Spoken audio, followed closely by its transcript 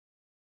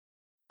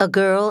A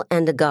girl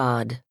and a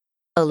god,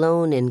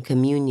 alone in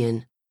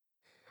communion.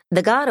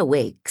 The god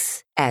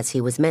awakes, as he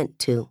was meant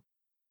to.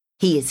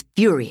 He is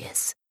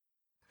furious.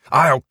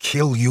 I'll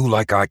kill you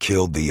like I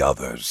killed the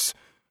others,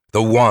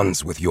 the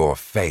ones with your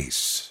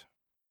face.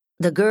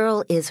 The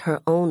girl is her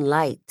own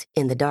light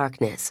in the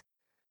darkness.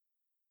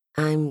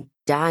 I'm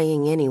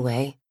dying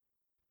anyway,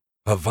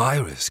 A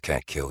virus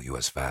can't kill you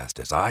as fast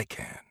as I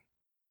can.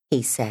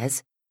 he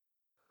says.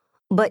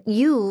 But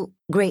you,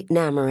 great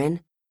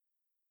Namarin,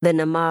 the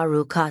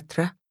Namaru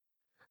Katra,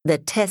 the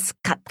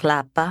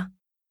Tezcatlipoca,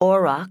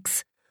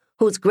 Aurochs,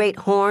 whose great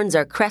horns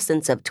are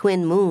crescents of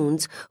twin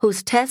moons,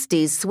 whose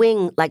testes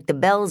swing like the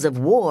bells of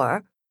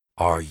war.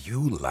 Are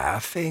you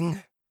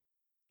laughing?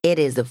 It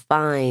is a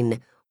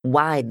fine,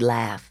 wide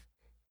laugh.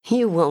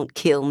 You won't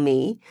kill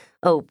me,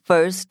 O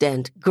first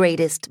and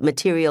greatest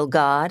material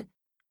god.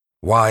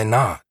 Why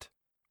not,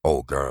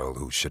 O girl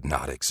who should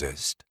not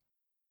exist?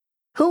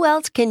 Who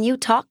else can you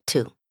talk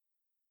to?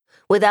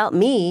 Without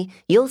me,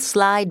 you'll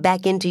slide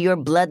back into your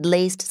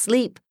blood-laced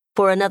sleep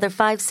for another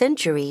 5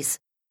 centuries.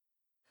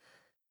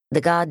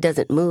 The god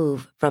doesn't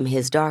move from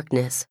his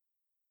darkness.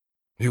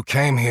 You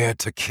came here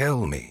to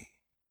kill me.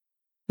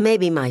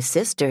 Maybe my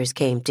sisters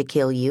came to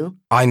kill you,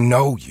 I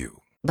know you.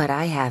 but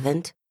I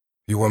haven't,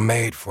 You were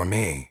made for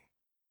me.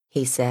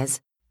 he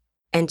says.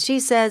 And she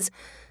says,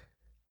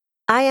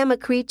 I am a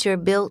creature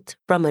built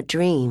from a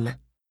dream,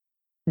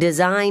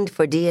 designed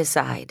for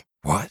deicide.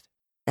 What?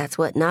 That's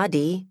what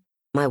Nadi,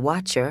 my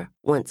watcher,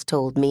 once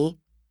told me.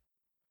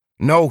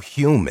 No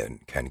human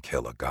can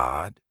kill a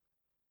god.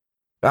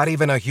 Not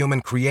even a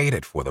human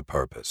created for the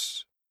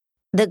purpose.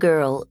 The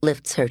girl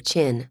lifts her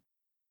chin.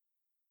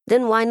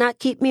 Then why not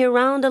keep me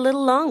around a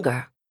little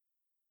longer?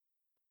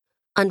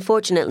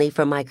 Unfortunately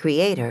for my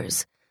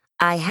creators,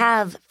 I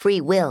have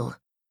free will.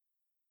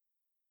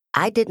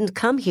 I didn't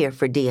come here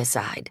for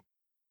deicide.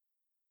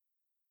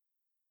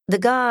 The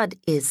god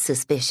is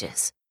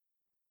suspicious.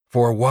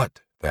 For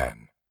what,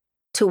 then?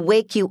 To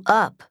wake you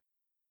up,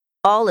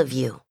 all of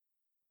you.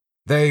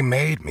 They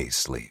made me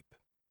sleep.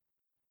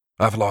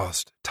 I've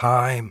lost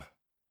time,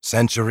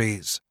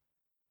 centuries,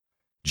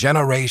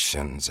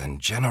 generations and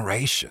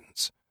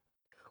generations.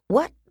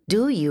 What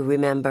do you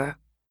remember?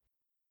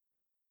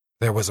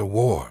 There was a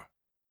war,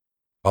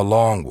 a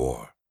long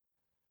war.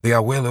 The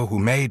Awilu who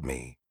made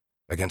me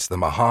against the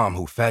Maham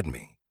who fed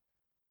me.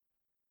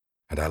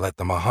 And I let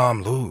the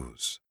Maham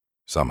lose,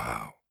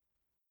 somehow.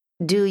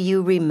 Do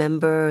you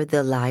remember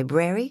the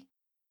library?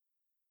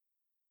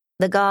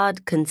 The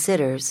god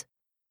considers.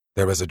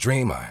 There is a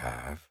dream I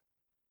have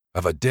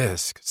of a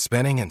disk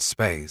spinning in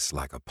space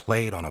like a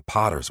plate on a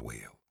potter's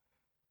wheel,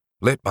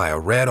 lit by a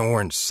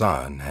red-orange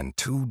sun and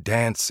 2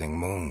 dancing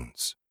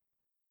moons.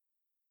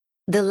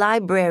 The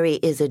library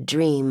is a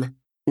dream,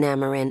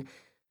 Namarin,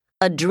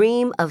 a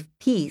dream of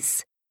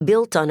peace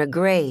built on a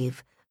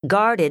grave,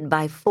 guarded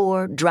by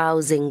 4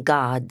 drowsing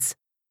gods.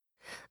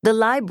 The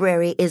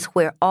library is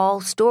where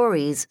all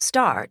stories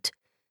start,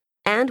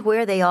 and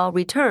where they all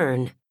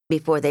return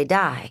before they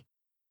die.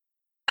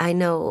 I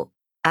know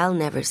I'll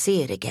never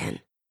see it again.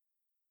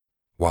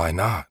 Why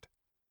not?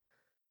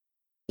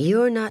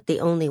 You're not the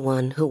only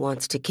one who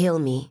wants to kill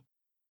me.